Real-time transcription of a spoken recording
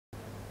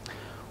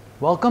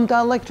Welcome to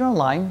our lecture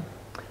online.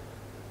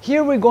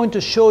 Here we're going to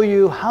show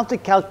you how to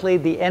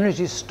calculate the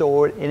energy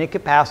stored in a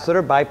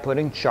capacitor by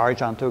putting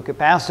charge onto a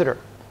capacitor.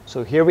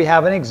 So here we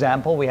have an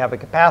example. We have a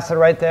capacitor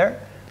right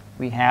there.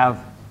 We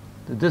have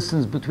the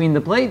distance between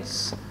the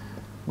plates.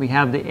 We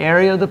have the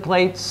area of the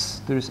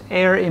plates. There's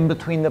air in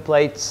between the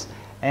plates.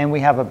 And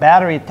we have a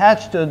battery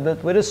attached to it,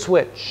 but with a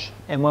switch.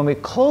 And when we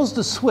close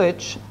the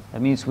switch,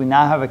 that means we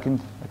now have a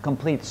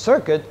complete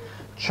circuit.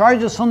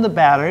 Charges from the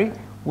battery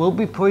will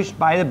be pushed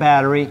by the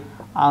battery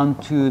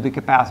onto the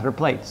capacitor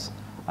plates.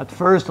 At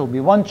first there'll be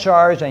one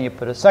charge, and you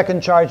put a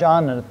second charge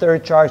on, and a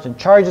third charge, and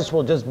charges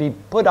will just be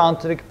put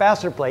onto the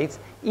capacitor plates.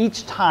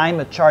 Each time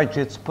a charge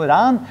gets put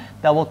on,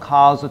 that will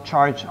cause a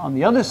charge on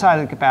the other side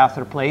of the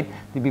capacitor plate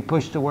to be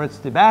pushed towards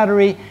the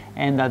battery,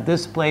 and that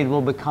this plate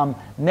will become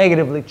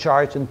negatively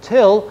charged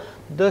until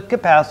the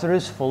capacitor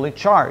is fully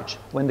charged.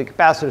 When the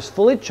capacitor is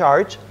fully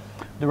charged,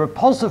 the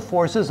repulsive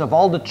forces of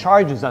all the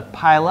charges that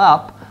pile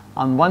up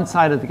on one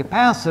side of the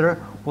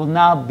capacitor will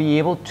now be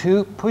able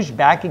to push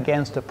back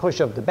against the push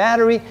of the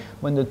battery.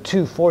 When the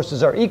two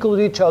forces are equal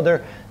to each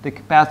other, the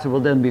capacitor will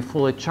then be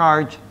fully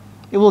charged.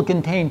 It will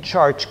contain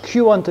charge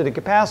Q onto the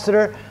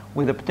capacitor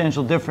with a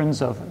potential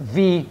difference of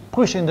V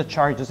pushing the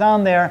charges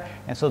on there.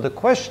 And so the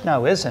question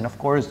now is, and of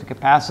course the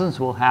capacitance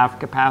will have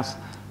the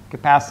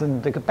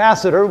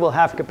capacitor will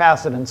have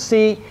capacitance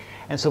C.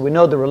 And so we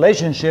know the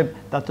relationship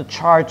that the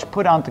charge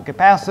put onto the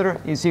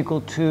capacitor is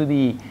equal to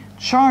the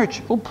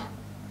charge.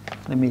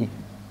 Let me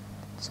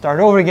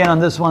start over again on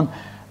this one.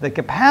 The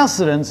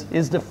capacitance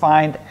is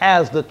defined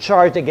as the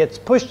charge that gets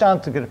pushed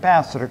onto the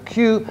capacitor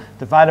Q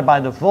divided by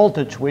the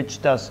voltage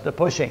which does the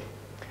pushing.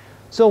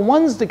 So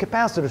once the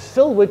capacitor is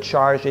filled with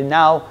charge, it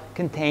now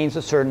contains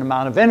a certain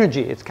amount of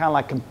energy. It's kind of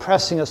like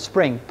compressing a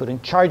spring,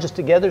 putting charges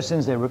together.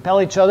 Since they repel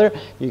each other,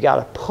 you got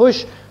to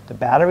push. The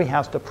battery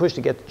has to push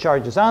to get the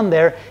charges on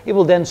there. It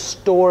will then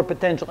store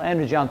potential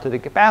energy onto the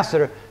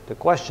capacitor. The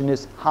question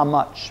is how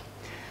much?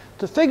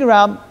 To figure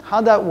out how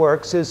that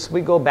works is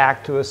we go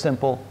back to a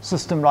simple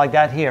system like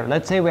that here.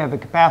 Let's say we have a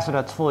capacitor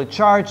that's fully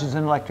charged. There's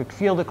an electric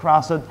field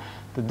across it.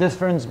 The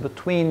difference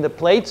between the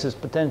plates is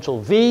potential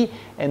V,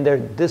 and their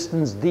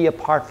distance d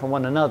apart from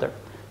one another.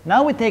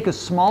 Now we take a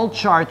small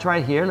charge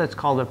right here. Let's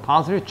call it a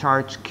positive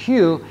charge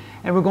Q,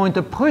 and we're going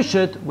to push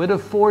it with a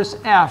force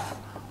F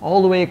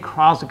all the way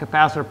across the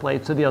capacitor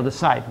plate to the other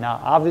side.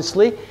 Now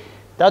obviously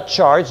that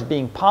charge,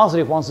 being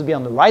positive, wants to be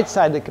on the right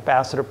side of the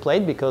capacitor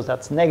plate because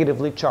that's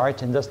negatively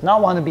charged, and does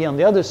not want to be on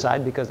the other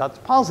side because that's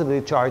positively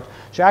charged.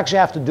 So you actually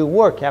have to do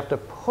work. You have to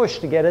push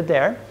to get it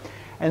there.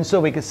 And so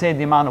we could say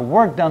the amount of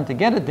work done to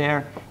get it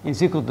there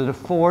is equal to the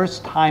force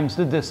times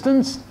the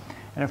distance.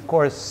 And of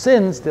course,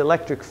 since the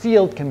electric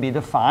field can be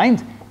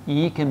defined,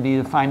 E can be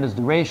defined as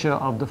the ratio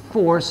of the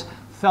force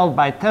felt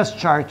by test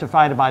charge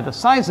divided by the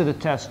size of the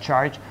test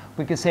charge,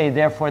 we could say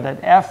therefore that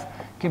F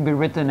can be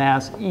written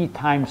as E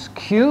times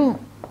Q.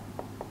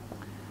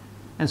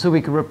 And so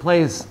we can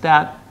replace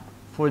that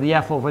for the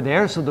F over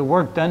there. So the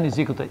work done is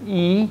equal to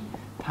E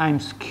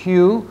times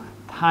Q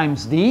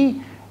times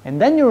D. And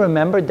then you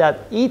remember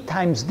that E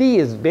times D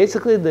is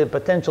basically the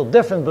potential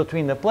difference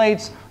between the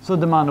plates. So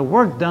the amount of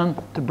work done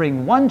to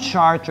bring one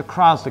charge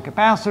across the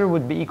capacitor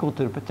would be equal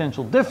to the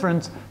potential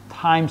difference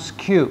times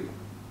Q.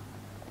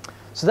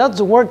 So that's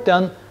the work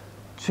done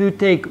to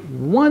take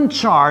one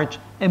charge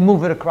and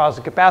move it across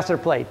the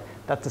capacitor plate.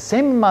 That's the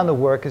same amount of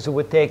work as it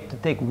would take to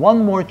take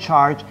one more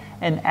charge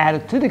and add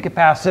it to the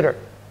capacitor.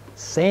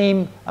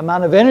 Same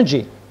amount of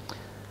energy.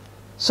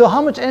 So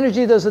how much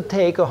energy does it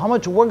take, or how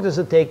much work does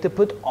it take to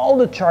put all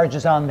the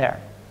charges on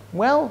there?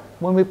 Well,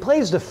 when we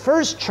place the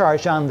first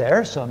charge on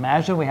there, so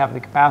imagine we have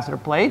the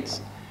capacitor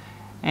plates,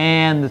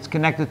 and it's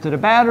connected to the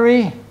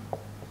battery,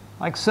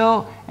 like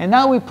so, and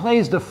now we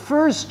place the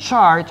first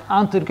charge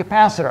onto the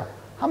capacitor.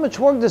 How much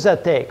work does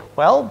that take?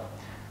 Well,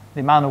 the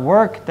amount of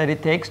work that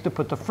it takes to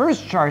put the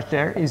first charge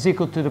there is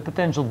equal to the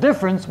potential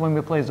difference when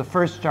we place the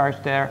first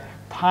charge there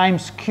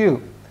times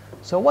Q.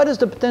 So what is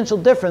the potential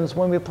difference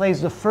when we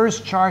place the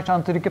first charge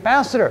onto the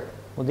capacitor?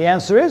 Well, the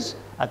answer is,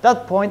 at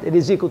that point, it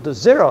is equal to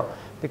 0,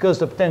 because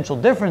the potential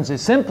difference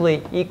is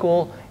simply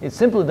equal. It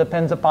simply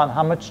depends upon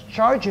how much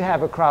charge you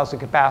have across the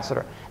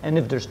capacitor. And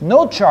if there's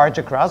no charge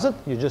across it,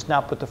 you just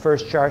now put the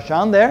first charge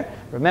on there.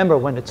 Remember,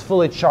 when it's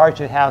fully charged,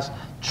 it has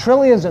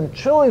trillions and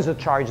trillions of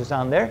charges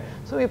on there.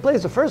 So we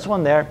place the first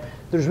one there,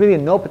 there's really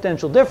no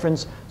potential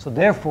difference, so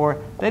therefore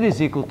that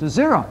is equal to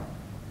 0.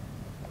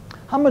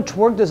 How much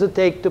work does it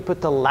take to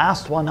put the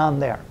last one on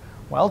there?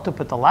 Well, to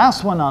put the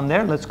last one on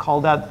there, let's call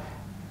that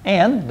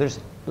N. There's,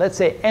 let's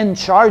say, N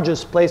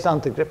charges placed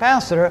onto the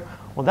capacitor.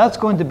 Well, that's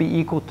going to be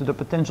equal to the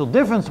potential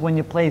difference when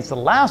you place the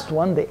last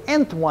one, the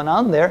nth one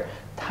on there,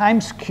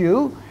 times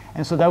Q.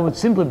 And so that would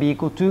simply be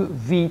equal to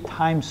V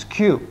times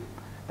Q.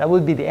 That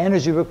would be the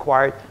energy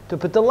required to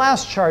put the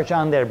last charge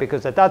on there,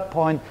 because at that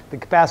point the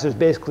capacitor is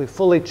basically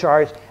fully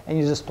charged and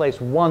you just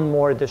place one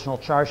more additional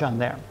charge on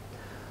there.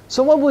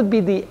 So what would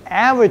be the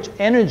average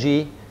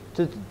energy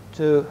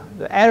the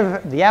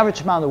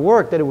average amount of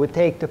work that it would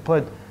take to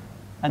put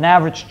an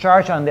average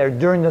charge on there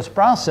during this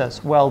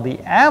process? Well, the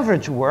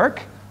average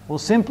work will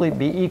simply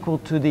be equal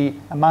to the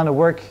amount of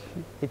work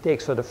it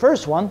takes for the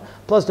first one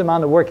plus the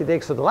amount of work it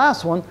takes for the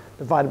last one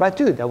divided by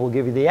 2. That will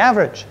give you the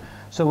average.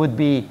 So it would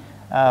be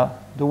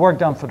the work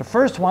done for the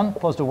first one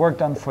plus the work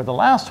done for the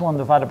last one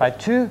divided by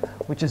 2,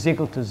 which is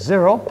equal to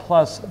 0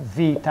 plus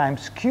V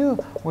times Q,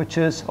 which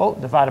is,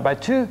 divided by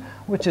 2,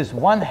 which is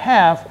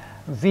 1/2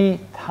 V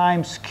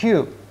times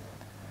Q.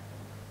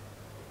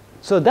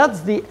 So that's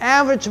the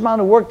average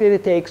amount of work that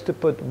it takes to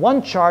put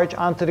one charge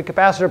onto the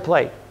capacitor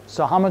plate.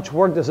 So how much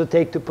work does it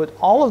take to put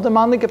all of them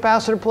on the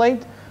capacitor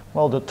plate?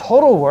 Well, the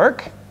total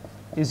work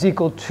is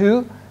equal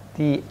to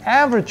the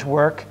average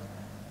work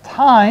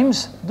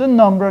times the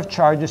number of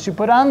charges you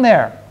put on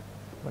there.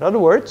 In other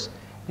words,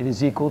 it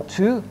is equal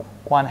to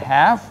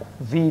 1/2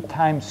 V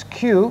times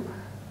Q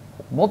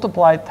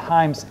multiplied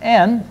times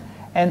N.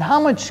 And how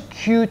much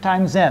Q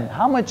times N?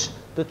 How much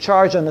the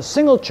charge on a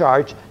single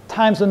charge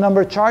times the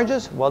number of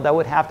charges? Well, that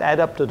would have to add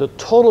up to the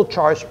total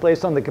charge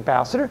placed on the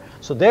capacitor.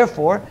 So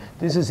therefore,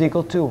 this is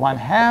equal to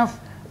 1/2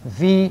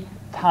 V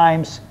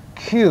times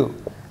Q.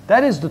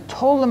 That is the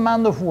total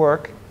amount of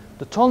work,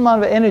 the total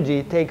amount of energy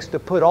it takes to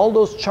put all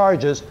those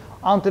charges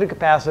onto the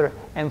capacitor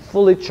and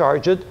fully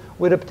charge it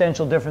with a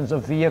potential difference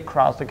of V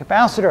across the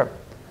capacitor.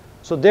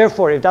 So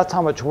therefore, if that's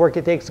how much work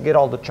it takes to get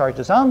all the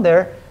charges on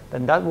there,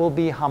 then that will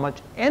be how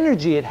much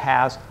energy it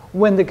has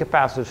when the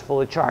capacitor is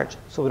fully charged.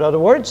 So in other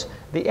words,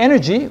 the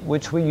energy,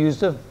 which we use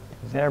the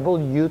variable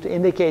U to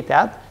indicate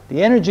that,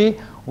 the energy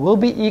will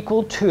be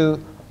equal to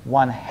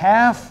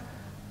 1/2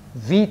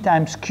 V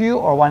times Q,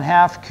 or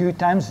 1/2 Q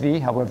times V,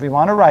 however you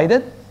want to write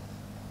it.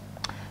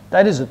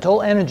 That is the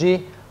total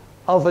energy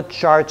of a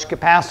charged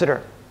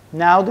capacitor.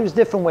 Now there's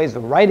different ways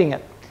of writing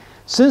it.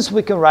 Since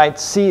we can write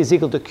C is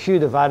equal to Q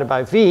divided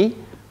by V,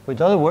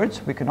 in other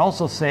words, we can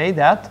also say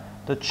that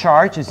the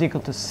charge is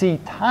equal to C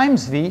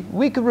times V.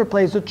 We could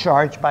replace the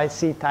charge by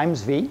C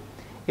times V.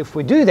 If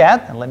we do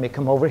that, and let me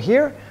come over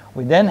here,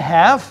 we then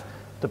have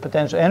the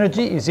potential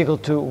energy is equal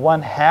to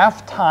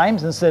 1/2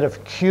 times, instead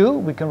of Q,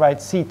 we can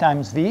write C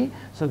times V.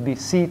 So it would be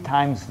C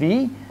times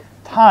V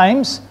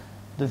times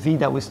the V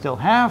that we still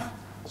have.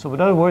 So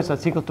in other words,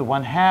 that's equal to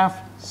 1/2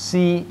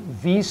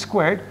 CV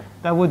squared.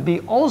 That would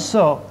be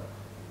also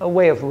a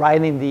way of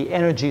writing the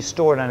energy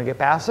stored on a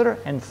capacitor.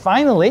 And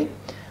finally,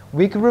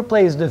 we can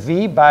replace the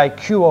V by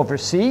Q over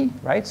C,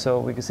 right? So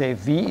we can say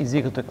V is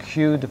equal to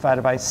Q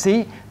divided by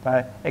C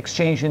by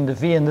exchanging the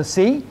V and the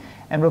C,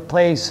 and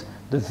replace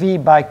the V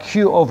by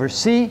Q over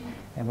C.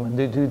 And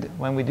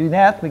when we do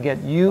that, we get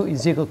U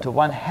is equal to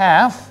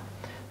 1/2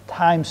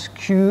 times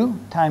Q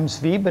times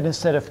V. But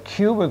instead of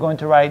Q, we're going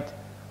to write,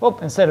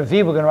 instead of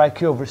V, we're going to write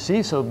Q over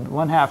C. So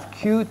 1/2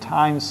 Q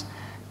times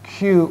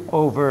Q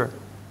over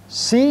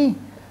C.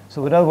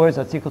 So in other words,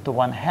 that's equal to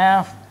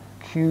 1/2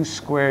 Q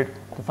squared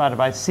divided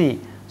by C.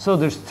 So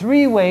there's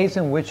three ways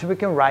in which we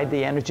can write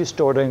the energy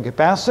stored in a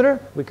capacitor.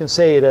 We can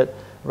say that,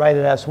 write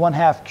it as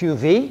 1/2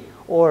 QV,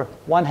 or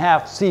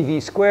 1/2 CV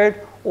squared,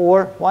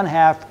 or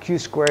 1/2 Q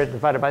squared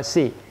divided by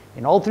C.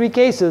 In all three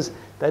cases,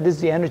 that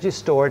is the energy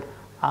stored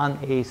on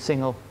a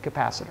single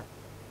capacitor.